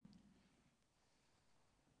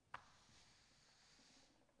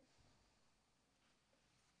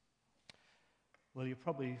Well, you're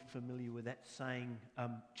probably familiar with that saying,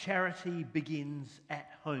 charity begins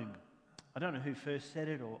at home. I don't know who first said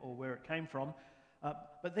it or where it came from,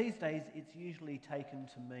 but these days it's usually taken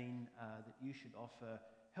to mean that you should offer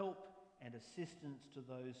help and assistance to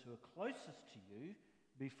those who are closest to you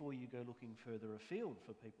before you go looking further afield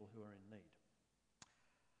for people who are in need.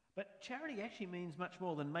 But charity actually means much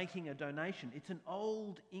more than making a donation. It's an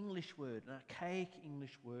old English word, an archaic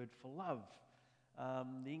English word for love.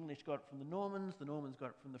 The English got it from the Normans got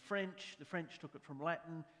it from the French took it from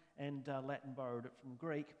Latin, and Latin borrowed it from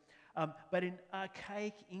Greek. But in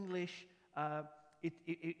archaic English,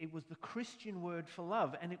 it was the Christian word for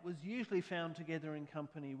love, and it was usually found together in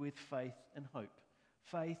company with faith and hope.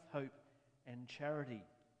 Faith, hope, and charity.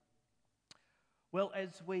 Well,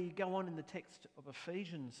 as we go on in the text of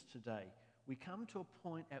Ephesians today, we come to a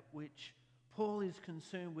point at which Paul is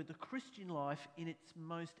concerned with the Christian life in its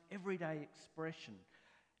most everyday expression,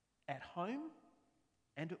 at home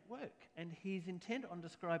and at work. And he's intent on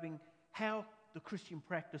describing how the Christian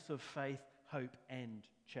practice of faith, hope and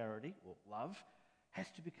charity, or love, has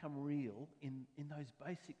to become real in those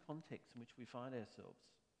basic contexts in which we find ourselves.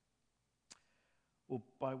 Well,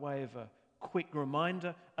 by way of a quick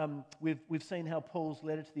reminder, we've seen how Paul's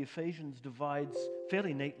letter to the Ephesians divides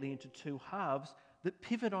fairly neatly into two halves that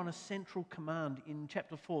pivot on a central command in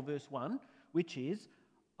chapter 4, verse 1, which is,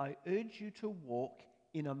 I urge you to walk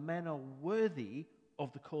in a manner worthy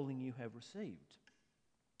of the calling you have received.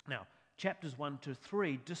 Now, chapters 1 to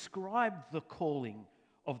 3 describe the calling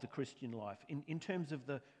of the Christian life in terms of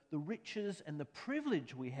the riches and the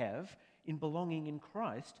privilege we have in belonging in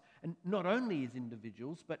Christ, and not only as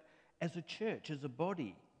individuals, but as a church, as a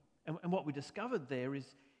body. And what we discovered there is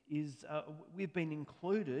we've been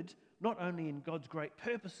included not only in God's great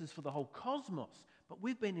purposes for the whole cosmos, but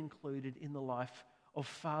we've been included in the life of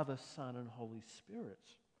Father, Son, and Holy Spirit.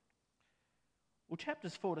 Well,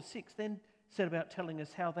 chapters 4 to 6 then set about telling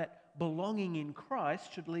us how that belonging in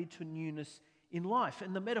Christ should lead to newness in life.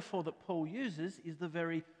 And the metaphor that Paul uses is the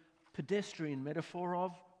very pedestrian metaphor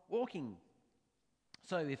of walking.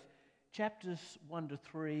 So if chapters 1 to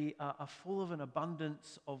 3 are full of an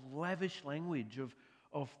abundance of lavish language,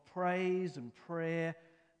 of praise and prayer,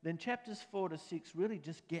 then chapters 4 to 6 really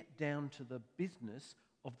just get down to the business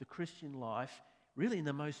of the Christian life, really in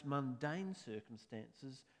the most mundane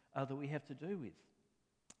circumstances that we have to do with.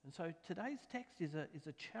 And so today's text is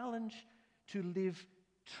a challenge to live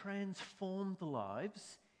transformed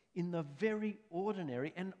lives in the very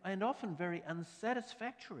ordinary and often very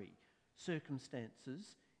unsatisfactory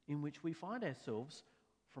circumstances in which we find ourselves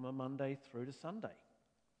from a Monday through to Sunday.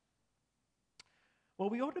 Well,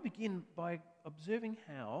 we ought to begin by observing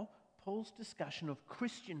how Paul's discussion of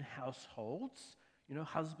Christian households,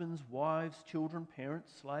 husbands, wives, children,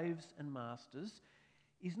 parents, slaves and masters,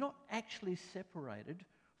 is not actually separated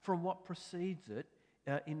from what precedes it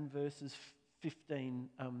in verses 15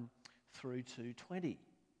 through to 20.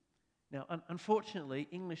 Now, unfortunately,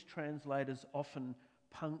 English translators often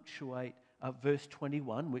punctuate verse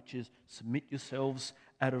 21, which is submit yourselves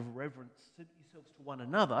to one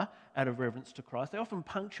another out of reverence to Christ. They often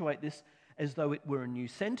punctuate this as though it were a new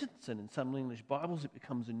sentence, and in some English Bibles it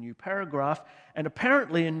becomes a new paragraph and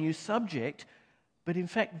apparently a new subject. But in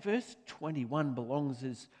fact, verse 21 belongs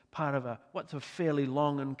as part of what's a fairly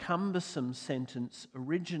long and cumbersome sentence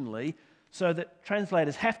originally, so that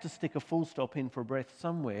translators have to stick a full stop in for a breath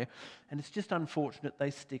somewhere, and it's just unfortunate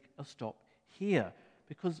they stick a stop here,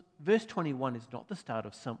 because verse 21 is not the start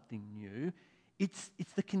of something new. It's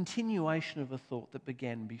the continuation of a thought that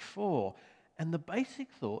began before, and the basic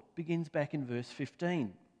thought begins back in verse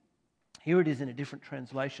 15. Here it is in a different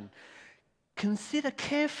translation. Consider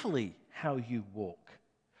carefully how you walk,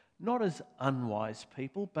 not as unwise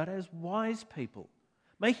people, but as wise people,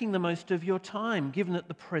 making the most of your time, given that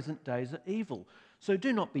the present days are evil. So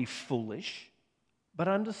do not be foolish, but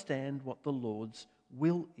understand what the Lord's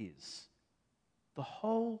will is. The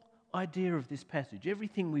whole idea of this passage,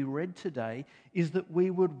 everything we read today, is that we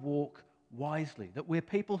would walk wisely, that we're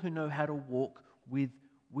people who know how to walk with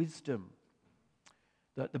wisdom.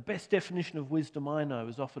 The best definition of wisdom I know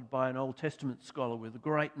is offered by an Old Testament scholar with the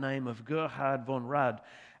great name of Gerhard von Rad.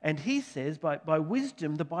 And he says by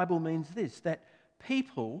wisdom, the Bible means this, that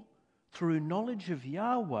people, through knowledge of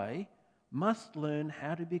Yahweh, must learn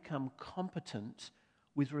how to become competent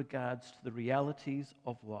with regards to the realities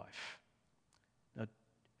of life. Now,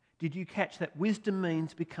 did you catch that? Wisdom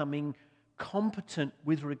means becoming competent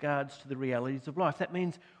with regards to the realities of life. That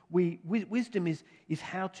means wisdom is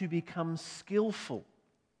how to become skillful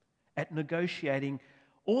at negotiating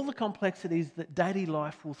all the complexities that daily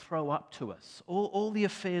life will throw up to us, all the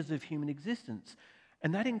affairs of human existence.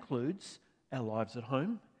 And that includes our lives at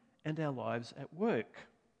home and our lives at work.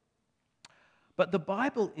 But the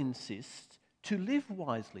Bible insists to live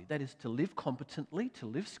wisely, that is, to live competently, to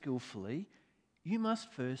live skillfully, you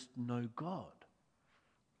must first know God.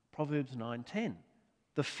 Proverbs 9:10,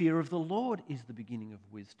 the fear of the Lord is the beginning of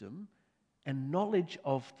wisdom, and knowledge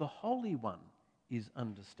of the Holy One is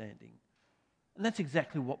understanding. And that's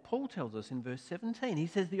exactly what Paul tells us in verse 17. He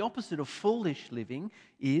says the opposite of foolish living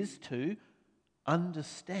is to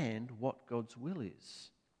understand what God's will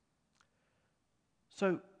is.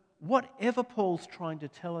 So whatever Paul's trying to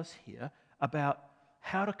tell us here about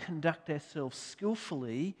how to conduct ourselves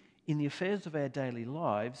skillfully in the affairs of our daily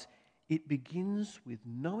lives, it begins with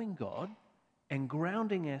knowing God and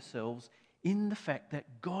grounding ourselves in the fact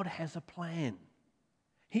that God has a plan.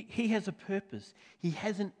 He has a purpose. He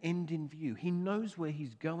has an end in view. He knows where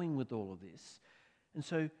he's going with all of this. And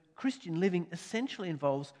so Christian living essentially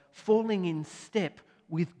involves falling in step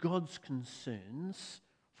with God's concerns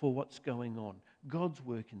for what's going on, God's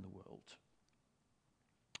work in the world.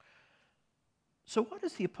 So why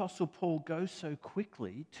does the Apostle Paul go so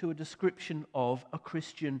quickly to a description of a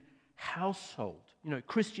Christian household?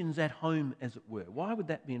 Christians at home, as it were. Why would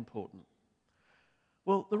that be important?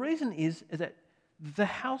 Well, the reason is that the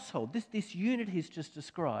household, this unit he's just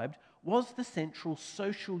described, was the central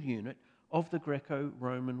social unit of the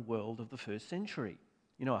Greco-Roman world of the first century.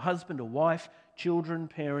 A husband, a wife, children,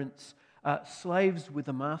 parents, slaves with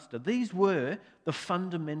a master. These were the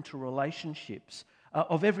fundamental relationships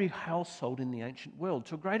of every household in the ancient world.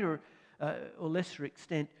 To a greater or lesser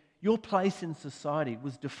extent, your place in society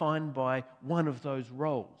was defined by one of those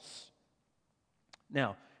roles.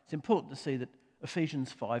 Now, it's important to see that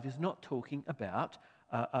Ephesians 5 is not talking about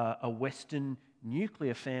a Western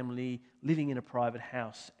nuclear family living in a private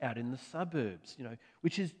house out in the suburbs,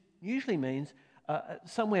 which usually means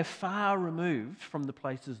somewhere far removed from the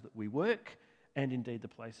places that we work and indeed the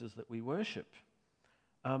places that we worship.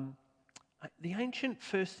 The ancient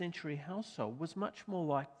first century household was much more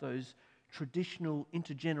like those traditional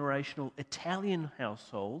intergenerational Italian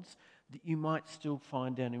households that you might still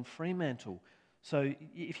find down in Fremantle. So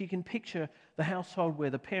if you can picture the household where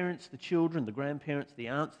the parents, the children, the grandparents, the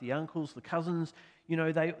aunts, the uncles, the cousins,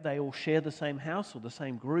 they all share the same house or the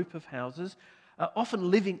same group of houses, often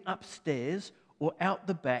living upstairs or out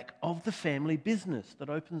the back of the family business that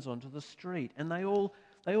opens onto the street. And they all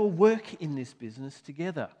work in this business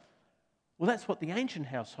together. Well, that's what the ancient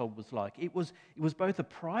household was like. It was both a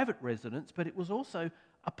private residence, but it was also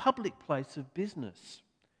a public place of business.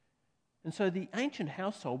 And so the ancient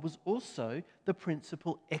household was also the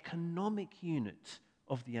principal economic unit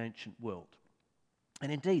of the ancient world.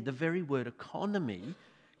 And indeed, the very word economy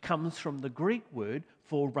comes from the Greek word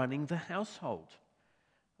for running the household.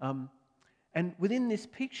 And within this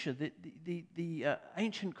picture, the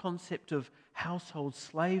ancient concept of household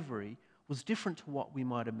slavery was different to what we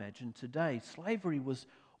might imagine today. Slavery was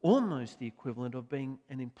almost the equivalent of being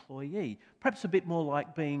an employee, perhaps a bit more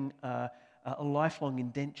like being a lifelong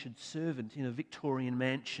indentured servant in a Victorian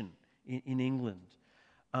mansion in England.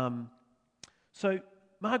 So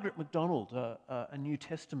Margaret MacDonald, a New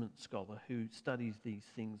Testament scholar who studies these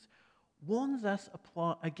things, warns us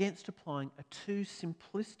against applying a too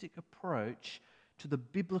simplistic approach to the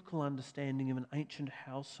biblical understanding of an ancient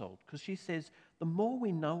household, because she says the more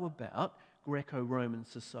we know about Greco-Roman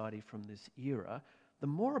society from this era, the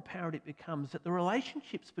more apparent it becomes that the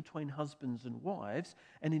relationships between husbands and wives,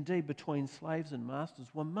 and indeed between slaves and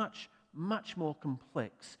masters, were much, much more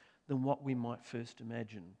complex than what we might first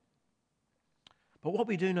imagine. But what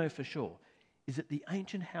we do know for sure is that the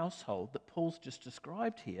ancient household that Paul's just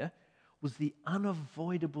described here was the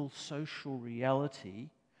unavoidable social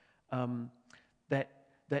reality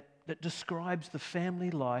that describes the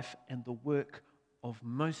family life and the work of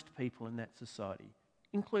most people in that society,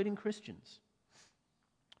 including Christians.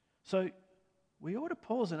 So we ought to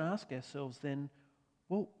pause and ask ourselves then,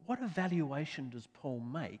 well, what evaluation does Paul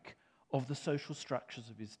make of the social structures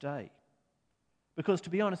of his day? Because to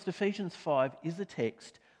be honest, Ephesians 5 is a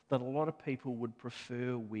text that a lot of people would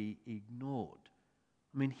prefer we ignored.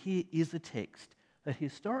 I mean, here is a text that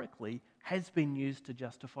historically has been used to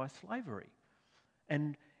justify slavery.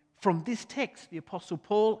 And from this text, the Apostle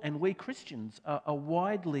Paul and we Christians are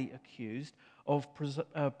widely accused of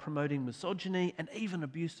promoting misogyny and even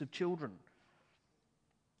abuse of children.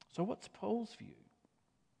 So what's Paul's view?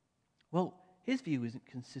 Well, his view isn't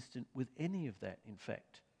consistent with any of that, in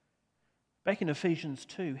fact. Back in Ephesians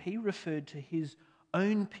 2, he referred to his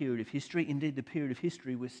own period of history, indeed the period of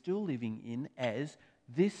history we're still living in, as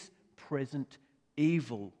this present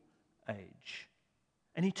evil age.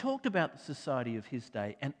 And he talked about the society of his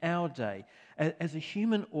day and our day as a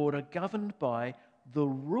human order governed by the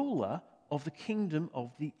ruler of the kingdom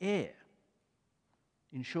of the air.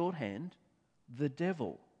 In shorthand, the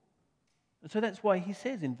devil. And so that's why he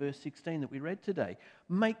says in verse 16 that we read today,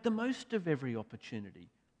 make the most of every opportunity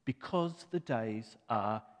because the days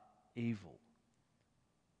are evil.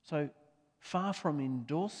 So far from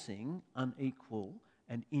endorsing unequal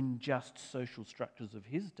and unjust social structures of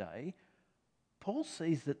his day, Paul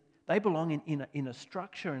sees that they belong in a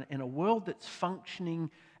structure and in a world that's functioning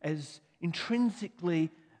as intrinsically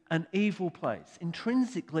an evil place,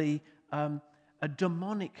 intrinsically a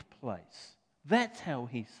demonic place. That's how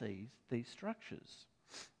he sees these structures.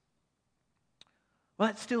 Well,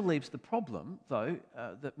 that still leaves the problem, though,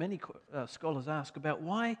 that many scholars ask about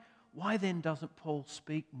why then doesn't Paul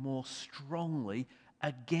speak more strongly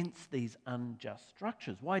against these unjust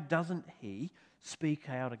structures? Why doesn't he speak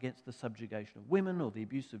out against the subjugation of women or the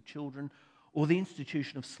abuse of children or the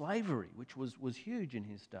institution of slavery, which was huge in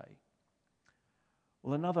his day?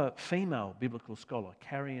 Well, another female biblical scholar,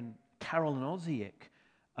 Carolyn Oziek,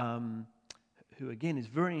 who again is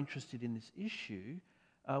very interested in this issue,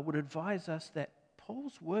 would advise us that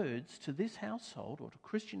Paul's words to this household or to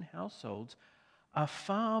Christian households are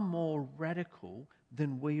far more radical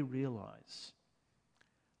than we realise.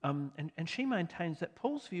 And she maintains that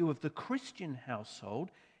Paul's view of the Christian household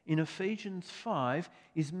in Ephesians 5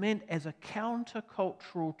 is meant as a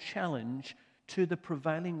countercultural challenge to the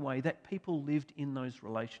prevailing way that people lived in those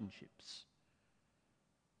relationships.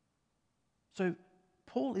 So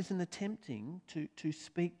Paul isn't attempting to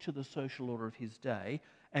speak to the social order of his day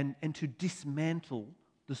and to dismantle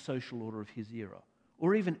the social order of his era,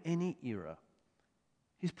 or even any era.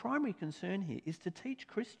 His primary concern here is to teach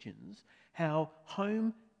Christians how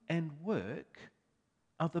home and work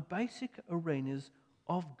are the basic arenas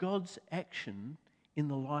of God's action in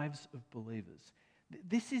the lives of believers.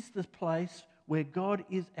 This is the place where God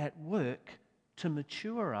is at work to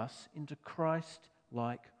mature us into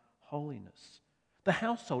Christ-like holiness. The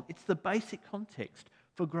household, it's the basic context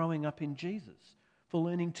for growing up in Jesus, for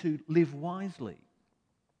learning to live wisely.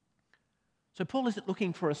 So Paul isn't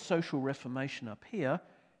looking for a social reformation up here.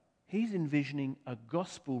 He's envisioning a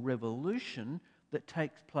gospel revolution that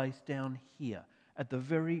takes place down here at the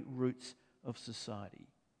very roots of society.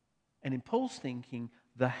 And in Paul's thinking,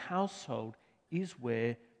 the household is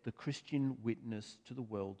where the Christian witness to the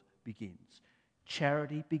world begins.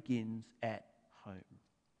 Charity begins at home.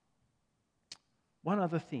 One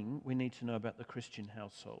other thing we need to know about the Christian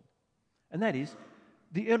household, and that is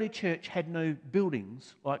the early church had no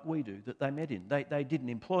buildings like we do that they met in. They didn't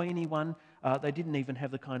employ anyone. They didn't even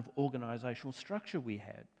have the kind of organisational structure we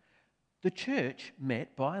had. The church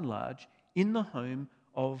met, by and large, in the home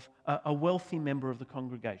of a wealthy member of the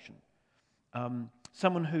congregation,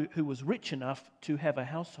 someone who was rich enough to have a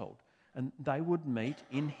household, and they would meet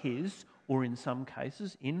in his, or in some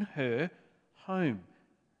cases, in her home.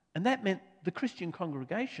 And that meant the Christian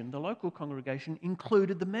congregation, the local congregation,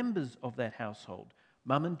 included the members of that household,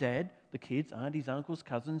 mum and dad, the kids, aunties, uncles,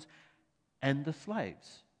 cousins, and the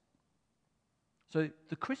slaves. So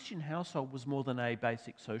the Christian household was more than a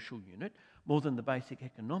basic social unit, more than the basic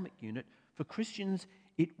economic unit. For Christians,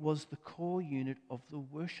 it was the core unit of the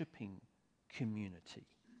worshipping community.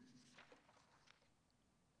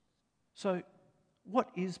 So what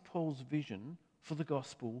is Paul's vision for the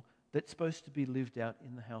gospel that's supposed to be lived out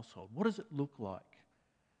in the household? What does it look like?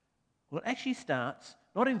 Well, it actually starts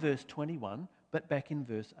not in verse 21, but back in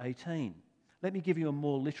verse 18. Let me give you a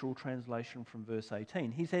more literal translation from verse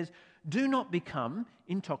 18. He says, "Do not become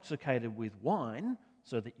intoxicated with wine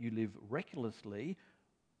so that you live recklessly,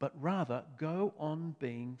 but rather go on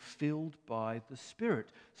being filled by the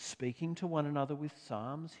Spirit, speaking to one another with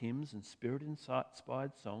psalms, hymns, and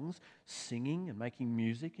Spirit-inspired songs, singing and making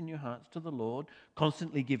music in your hearts to the Lord,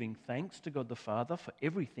 constantly giving thanks to God the Father for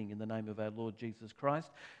everything in the name of our Lord Jesus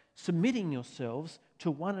Christ, submitting yourselves to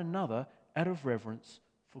one another out of reverence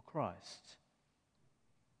for Christ."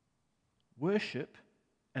 Worship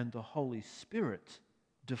and the Holy Spirit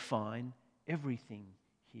define everything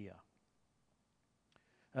here.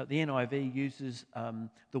 The NIV uses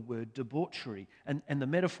the word debauchery, and the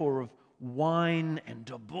metaphor of wine and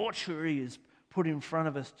debauchery is put in front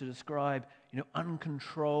of us to describe,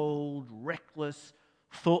 uncontrolled, reckless,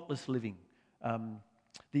 thoughtless living.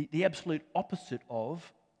 The absolute opposite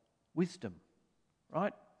of wisdom,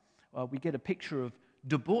 right? We get a picture of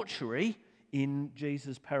debauchery in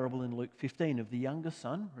Jesus' parable in Luke 15 of the younger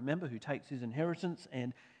son, remember, who takes his inheritance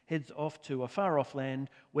and heads off to a far-off land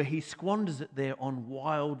where he squanders it there on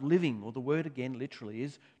wild living, or the word again literally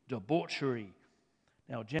is debauchery.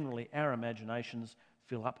 Now, generally, our imaginations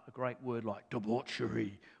fill up a great word like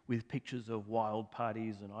debauchery with pictures of wild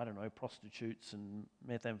parties and, I don't know, prostitutes and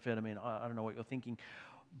methamphetamine. I don't know what you're thinking.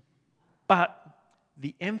 But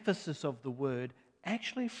the emphasis of the word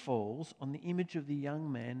actually falls on the image of the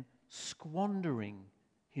young man squandering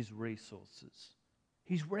his resources.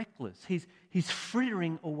 He's reckless. He's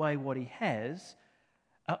frittering away what he has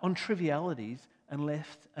on trivialities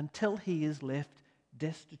until he is left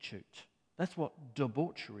destitute. That's what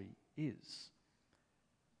debauchery is.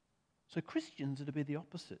 So Christians are to be the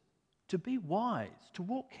opposite. To be wise, to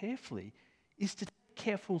walk carefully, is to take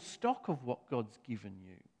careful stock of what God's given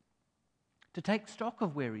you. To take stock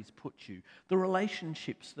of where He's put you, the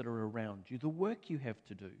relationships that are around you, the work you have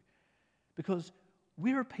to do. Because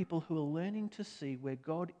we're a people who are learning to see where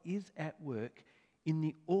God is at work in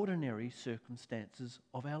the ordinary circumstances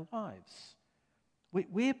of our lives.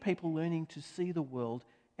 We're people learning to see the world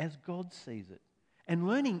as God sees it, and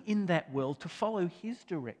learning in that world to follow His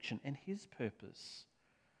direction and His purpose.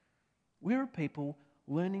 We're a people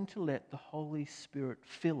learning to let the Holy Spirit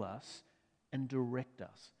fill us and direct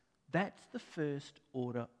us. That's the first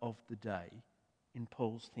order of the day in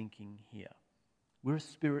Paul's thinking here. We're a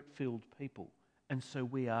Spirit-filled people, and so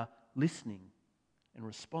we are listening and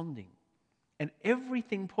responding. And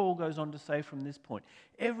everything Paul goes on to say from this point,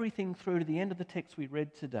 everything through to the end of the text we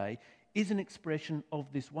read today, is an expression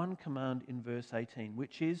of this one command in verse 18,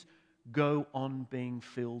 which is, go on being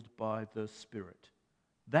filled by the Spirit.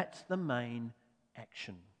 That's the main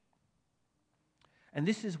action. And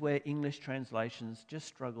this is where English translations just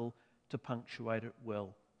struggle to punctuate it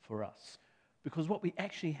well for us. Because what we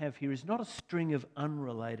actually have here is not a string of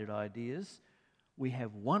unrelated ideas. We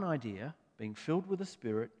have one idea, being filled with the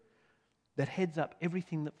Spirit, that heads up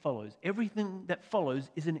everything that follows. Everything that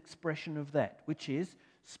follows is an expression of that, which is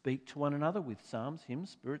speak to one another with psalms,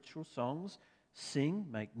 hymns, spiritual songs, sing,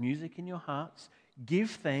 make music in your hearts,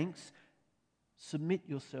 give thanks, submit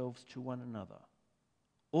yourselves to one another.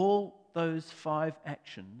 All those 5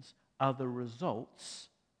 actions are the results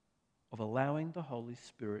of allowing the Holy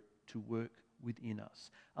Spirit to work within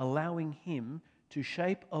us, allowing Him to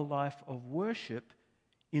shape a life of worship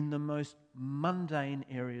in the most mundane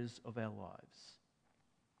areas of our lives.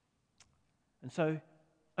 And so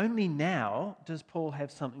only now does Paul have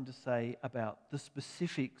something to say about the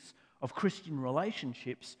specifics of Christian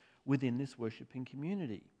relationships within this worshipping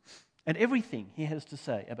community. And everything he has to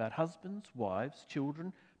say about husbands, wives,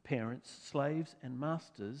 children, parents, slaves, and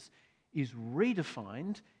masters is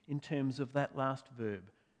redefined in terms of that last verb.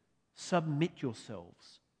 Submit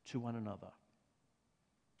yourselves to one another.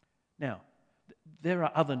 Now, there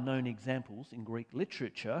are other known examples in Greek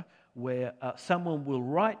literature where someone will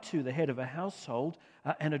write to the head of a household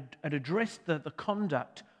and address the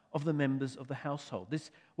conduct of the members of the household.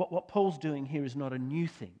 What Paul's doing here is not a new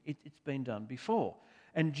thing. It's been done before.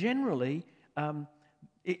 And generally,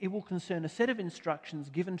 it will concern a set of instructions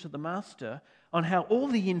given to the master on how all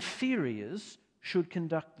the inferiors should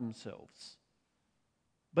conduct themselves.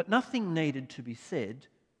 But nothing needed to be said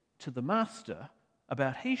to the master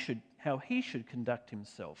about how he should conduct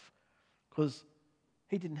himself, because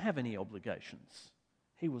he didn't have any obligations.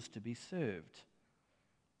 He was to be served.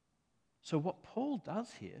 So what Paul does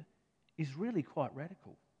here is really quite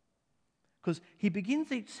radical, because he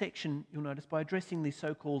begins each section, you'll notice, by addressing the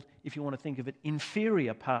so-called, if you want to think of it,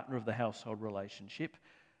 inferior partner of the household relationship,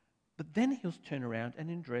 but then he'll turn around and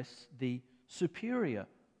address the superior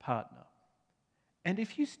partner. And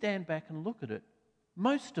if you stand back and look at it,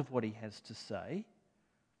 most of what he has to say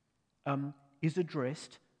is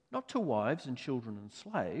addressed not to wives and children and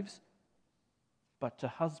slaves, but to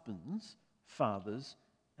husbands, fathers,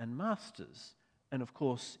 and masters. And of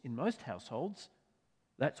course, in most households,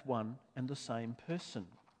 that's one and the same person.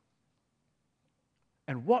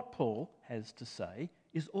 And what Paul has to say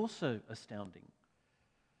is also astounding.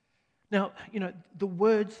 Now, the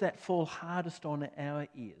words that fall hardest on our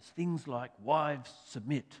ears, things like wives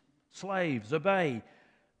submit, slaves obey,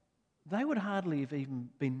 they would hardly have even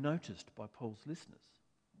been noticed by Paul's listeners.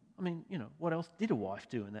 I mean, what else did a wife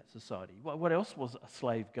do in that society? What else was a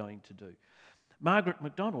slave going to do? Margaret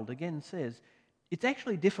MacDonald again says, it's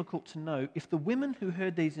actually difficult to know if the women who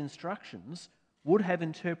heard these instructions would have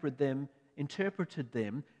interpreted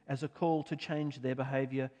them as a call to change their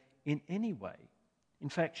behaviour in any way. In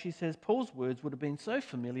fact, she says Paul's words would have been so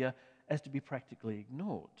familiar as to be practically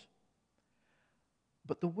ignored.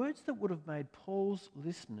 But the words that would have made Paul's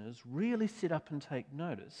listeners really sit up and take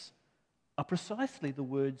notice are precisely the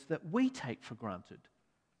words that we take for granted.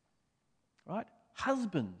 Right?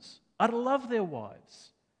 Husbands are to love their wives.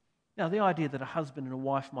 Now, the idea that a husband and a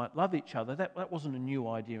wife might love each other, that wasn't a new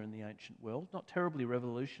idea in the ancient world, not terribly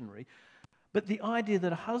revolutionary. but the idea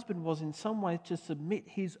that a husband was in some way to submit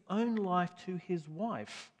his own life to his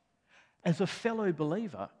wife as a fellow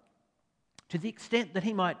believer, to the extent that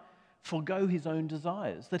he might forego his own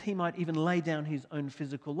desires, that he might even lay down his own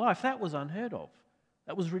physical life, that was unheard of.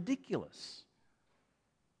 That was ridiculous.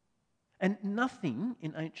 And nothing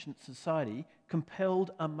in ancient society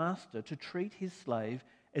compelled a master to treat his slave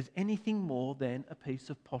as anything more than a piece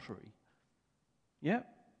of pottery. Yeah?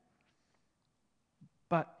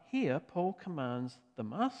 But here, Paul commands the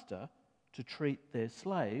master to treat their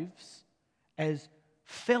slaves as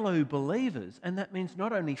fellow believers, and that means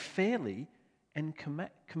not only fairly and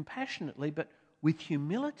compassionately, but with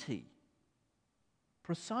humility,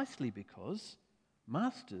 precisely because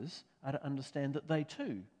masters are to understand that they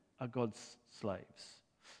too are God's slaves.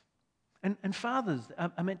 And fathers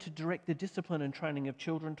are meant to direct the discipline and training of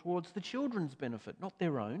children towards the children's benefit, not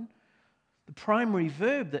their own. The primary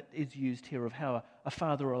verb that is used here of how a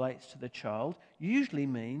father relates to the child usually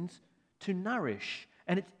means to nourish.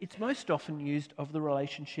 And it's most often used of the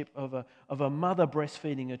relationship of a mother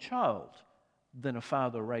breastfeeding a child than a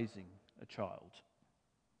father raising a child.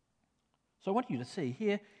 So I want you to see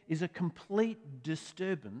here is a complete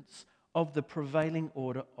disturbance of the prevailing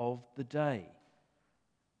order of the day.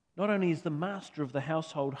 Not only is the master of the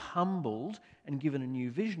household humbled and given a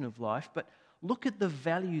new vision of life, but look at the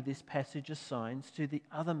value this passage assigns to the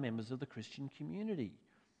other members of the Christian community.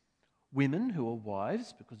 Women who are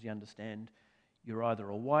wives, because you understand you're either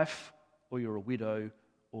a wife or you're a widow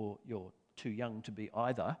or you're too young to be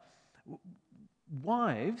either.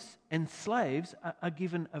 Wives and slaves are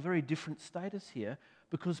given a very different status here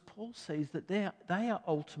because Paul sees that they are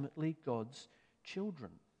ultimately God's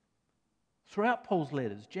children. Throughout Paul's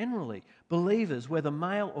letters, generally, believers, whether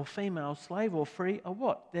male or female, slave or free, are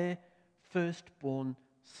what? They're firstborn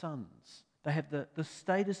sons. They have the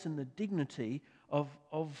status and the dignity of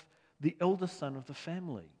the elder son of the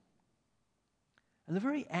family. And the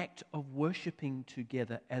very act of worshipping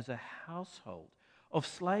together as a household, of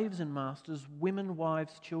slaves and masters, women,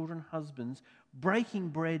 wives, children, husbands, breaking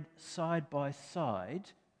bread side by side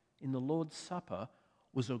in the Lord's Supper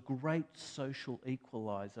was a great social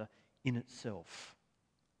equalizer in itself.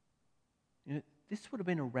 You know, this would have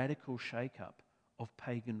been a radical shake-up of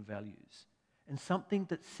pagan values and something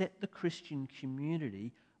that set the Christian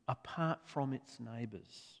community apart from its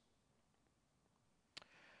neighbours.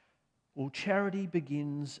 Well, charity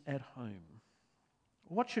begins at home.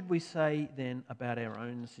 What should we say then about our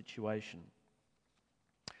own situation?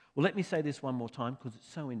 Well, let me say this one more time because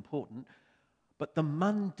it's so important. But the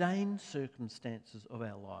mundane circumstances of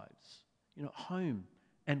our lives, home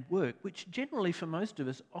and work, which generally for most of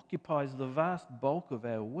us occupies the vast bulk of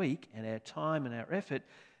our week and our time and our effort,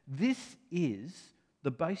 this is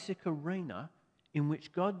the basic arena in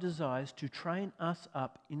which God desires to train us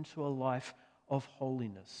up into a life of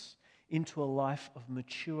holiness, into a life of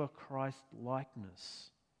mature Christ-likeness.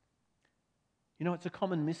 It's a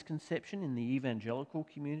common misconception in the evangelical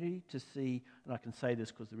community to see, and I can say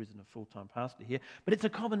this because there isn't a full-time pastor here, but it's a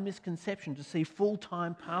common misconception to see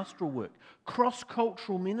full-time pastoral work,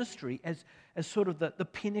 cross-cultural ministry as sort of the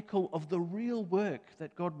pinnacle of the real work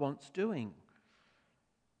that God wants doing.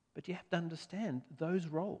 But you have to understand those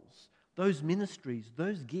roles, those ministries,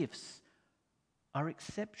 those gifts are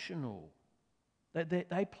exceptional.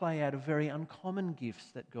 They play out a very uncommon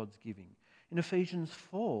gifts that God's giving. In Ephesians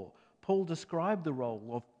 4, Paul described the role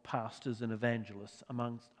of pastors and evangelists,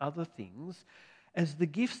 amongst other things, as the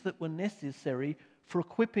gifts that were necessary for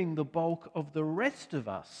equipping the bulk of the rest of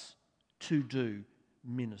us to do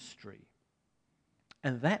ministry.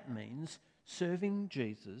 And that means serving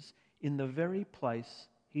Jesus in the very place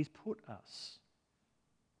he's put us.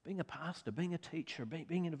 Being a pastor, being a teacher,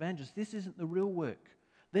 being an evangelist, this isn't the real work.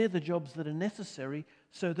 They're the jobs that are necessary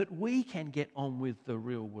so that we can get on with the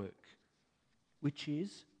real work, which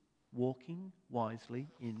is walking wisely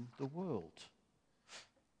in the world.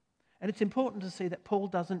 And it's important to see that Paul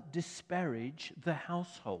doesn't disparage the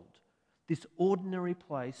household, this ordinary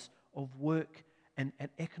place of work and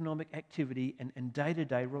economic activity and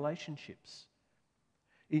day-to-day relationships.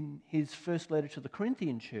 In his first letter to the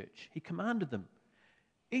Corinthian church, he commanded them,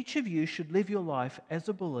 each of you should live your life as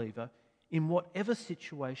a believer in whatever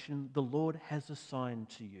situation the Lord has assigned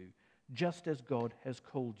to you, just as God has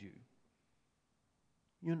called you.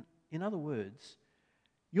 In other words,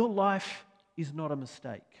 your life is not a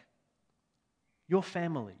mistake. Your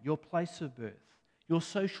family, your place of birth, your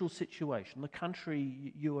social situation, the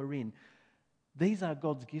country you are in, these are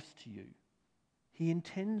God's gifts to you. He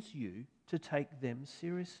intends you to take them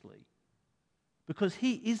seriously because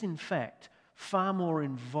He is in fact far more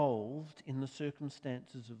involved in the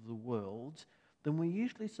circumstances of the world than we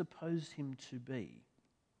usually suppose him to be.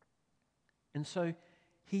 And so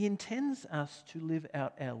he intends us to live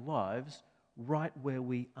out our lives right where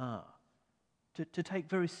we are, to take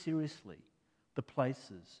very seriously the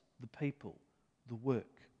places, the people, the work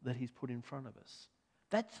that he's put in front of us.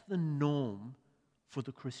 That's the norm for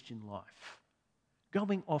the Christian life.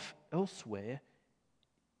 Going off elsewhere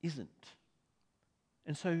isn't.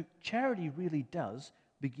 And so charity really does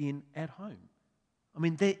begin at home. I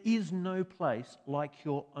mean, there is no place like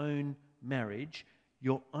your own marriage,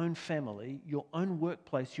 your own family, your own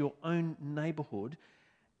workplace, your own neighbourhood,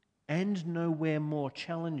 and nowhere more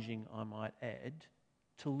challenging, I might add,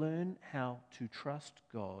 to learn how to trust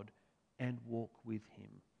God and walk with him.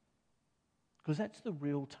 Because that's the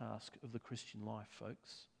real task of the Christian life,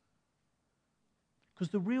 folks. Because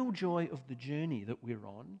the real joy of the journey that we're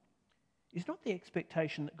on is not the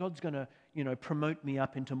expectation that God's going to, promote me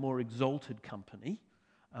up into more exalted company,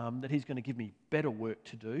 that he's going to give me better work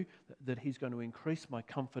to do, that he's going to increase my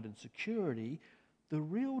comfort and security. The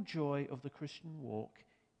real joy of the Christian walk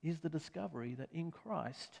is the discovery that in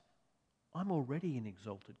Christ, I'm already in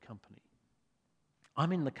exalted company.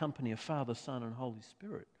 I'm in the company of Father, Son, and Holy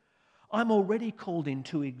Spirit. I'm already called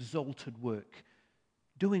into exalted work,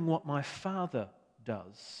 doing what my Father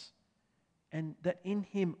does. And that in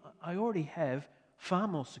him, I already have far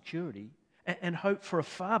more security and hope for a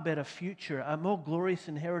far better future, a more glorious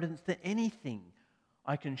inheritance than anything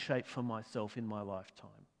I can shape for myself in my lifetime.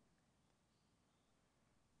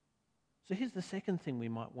 So here's the second thing we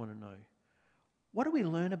might want to know. What do we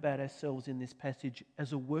learn about ourselves in this passage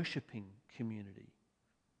as a worshipping community?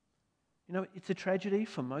 It's a tragedy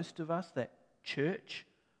for most of us that church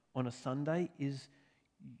on a Sunday is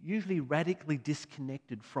usually radically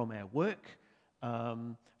disconnected from our work,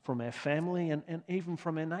 from our family, and even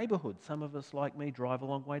from our neighbourhood. Some of us, like me, drive a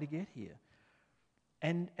long way to get here.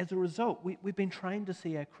 And as a result, we've been trained to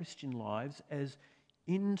see our Christian lives as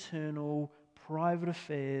internal, private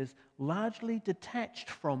affairs, largely detached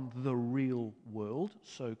from the real world,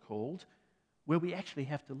 so-called, where we actually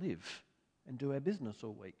have to live and do our business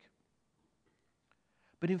all week.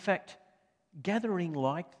 But in fact, gathering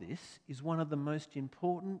like this is one of the most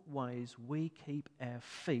important ways we keep our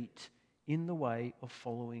feet in the way of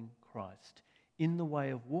following Christ, in the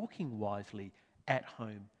way of walking wisely at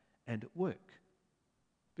home and at work.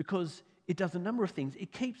 Because it does a number of things.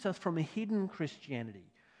 It keeps us from a hidden Christianity.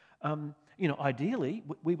 Ideally,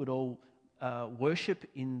 we would all worship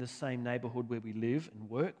in the same neighbourhood where we live and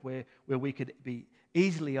work, where we could be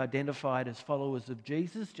easily identified as followers of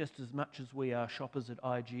Jesus, just as much as we are shoppers at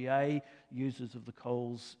IGA, users of the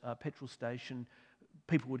Coles petrol station.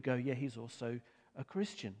 People would go, yeah, he's also a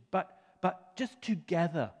Christian. But just to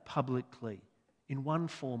gather publicly in one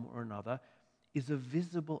form or another is a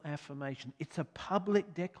visible affirmation. It's a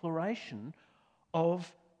public declaration of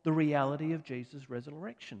the reality of Jesus'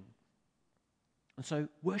 resurrection. And so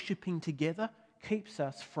worshipping together keeps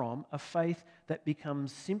us from a faith that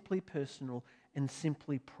becomes simply personal and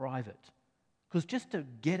simply private. Because just to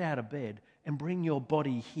get out of bed and bring your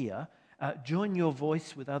body here, join your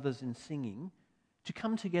voice with others in singing, to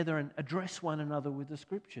come together and address one another with the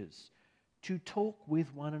scriptures, to talk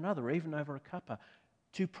with one another, even over a cuppa,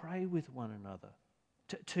 to pray with one another,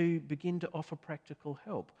 to begin to offer practical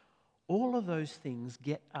help. All of those things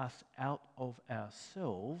get us out of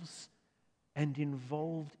ourselves and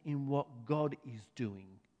involved in what God is doing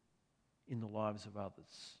in the lives of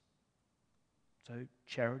others. So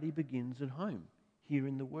charity begins at home, here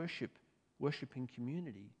in the worshipping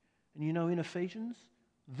community. And in Ephesians,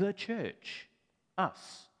 the church,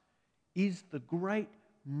 us, is the great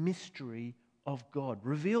mystery of God,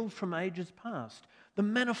 revealed from ages past, the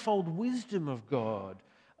manifold wisdom of God,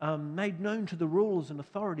 made known to the rulers and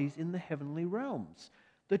authorities in the heavenly realms.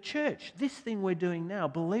 The church, this thing we're doing now,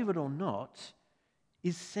 believe it or not,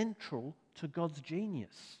 is central to God's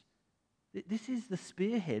genius. This is the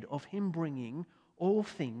spearhead of him bringing all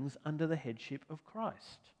things under the headship of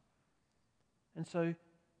Christ. And so,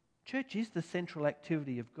 church is the central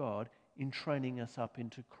activity of God in training us up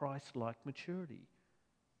into Christ-like maturity.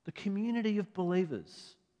 The community of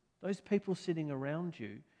believers, those people sitting around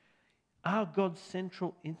you, are God's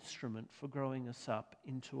central instrument for growing us up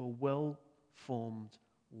into a well-formed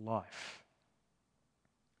life.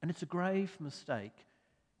 And it's a grave mistake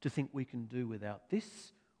to think we can do without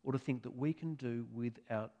this, or to think that we can do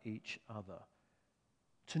without each other.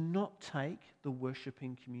 To not take the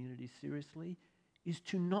worshipping community seriously is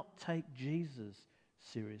to not take Jesus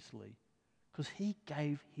seriously, because he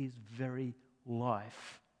gave his very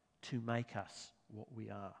life to make us what we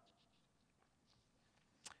are.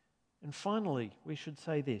 And finally, we should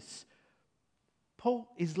say this. Paul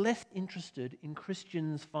is less interested in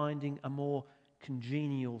Christians finding a more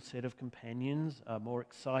congenial set of companions, a more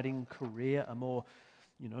exciting career, a more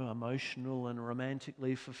emotional and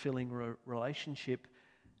romantically fulfilling relationship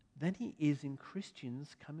than he is in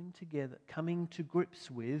Christians coming to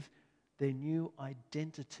grips with their new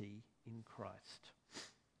identity in Christ.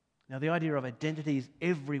 Now, the idea of identity is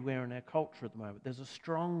everywhere in our culture at the moment. There's a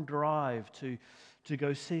strong drive to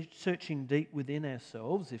go searching deep within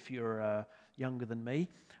ourselves, if you're younger than me,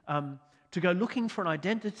 to go looking for an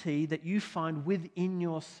identity that you find within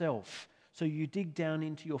yourself. So you dig down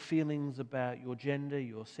into your feelings about your gender,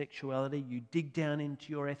 your sexuality, you dig down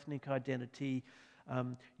into your ethnic identity,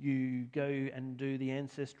 you go and do the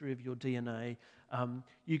ancestry of your DNA,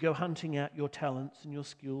 you go hunting out your talents and your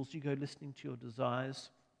skills, you go listening to your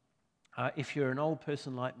desires. If you're an old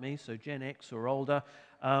person like me, so Gen X or older,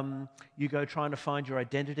 you go trying to find your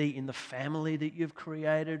identity in the family that you've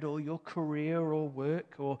created or your career or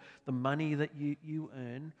work or the money that you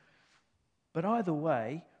earn. But either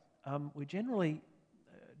way, we're generally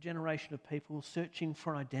a generation of people searching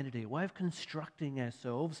for an identity, a way of constructing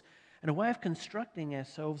ourselves, and a way of constructing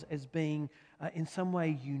ourselves as being in some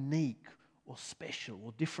way unique or special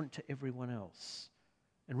or different to everyone else.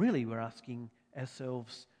 And really we're asking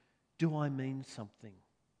ourselves, do I mean something?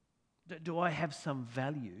 Do I have some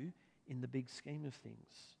value in the big scheme of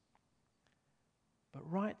things?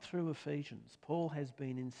 But right through Ephesians, Paul has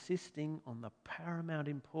been insisting on the paramount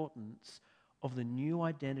importance of the new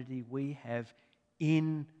identity we have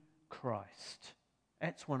in Christ.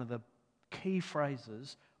 That's one of the key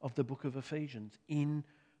phrases of the book of Ephesians, in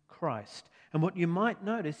Christ. And what you might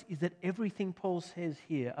notice is that everything Paul says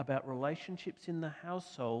here about relationships in the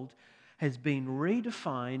household has been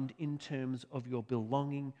redefined in terms of your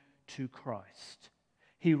belonging to Christ.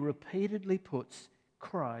 He repeatedly puts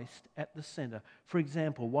Christ at the center. For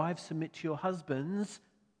example, wives, submit to your husbands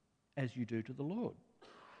as you do to the Lord.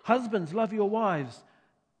 Husbands, love your wives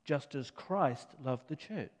just as Christ loved the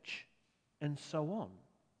church, and so on.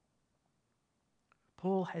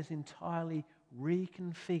 Paul has entirely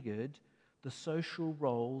reconfigured the social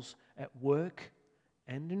roles at work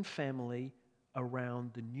and in family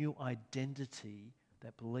around the new identity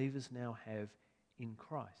that believers now have in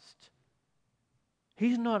Christ.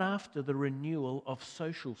 He's not after the renewal of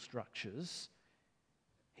social structures.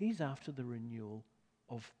 He's after the renewal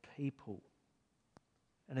of people.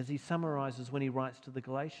 And as he summarizes when he writes to the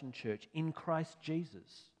Galatian church, in Christ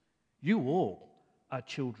Jesus, you all are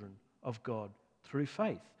children of God through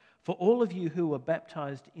faith. For all of you who were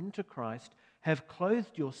baptized into Christ have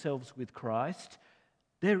clothed yourselves with Christ.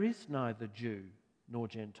 There is neither Jew nor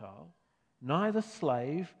Gentile, neither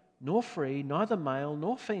slave nor free, neither male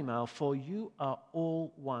nor female, for you are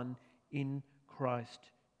all one in Christ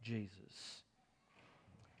Jesus.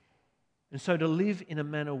 And so to live in a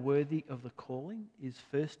manner worthy of the calling is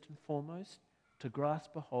first and foremost to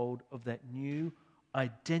grasp a hold of that new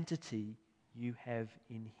identity you have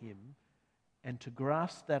in Him, and to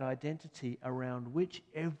grasp that identity around which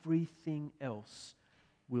everything else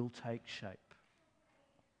will take shape.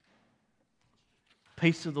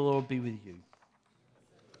 Peace of the Lord be with you.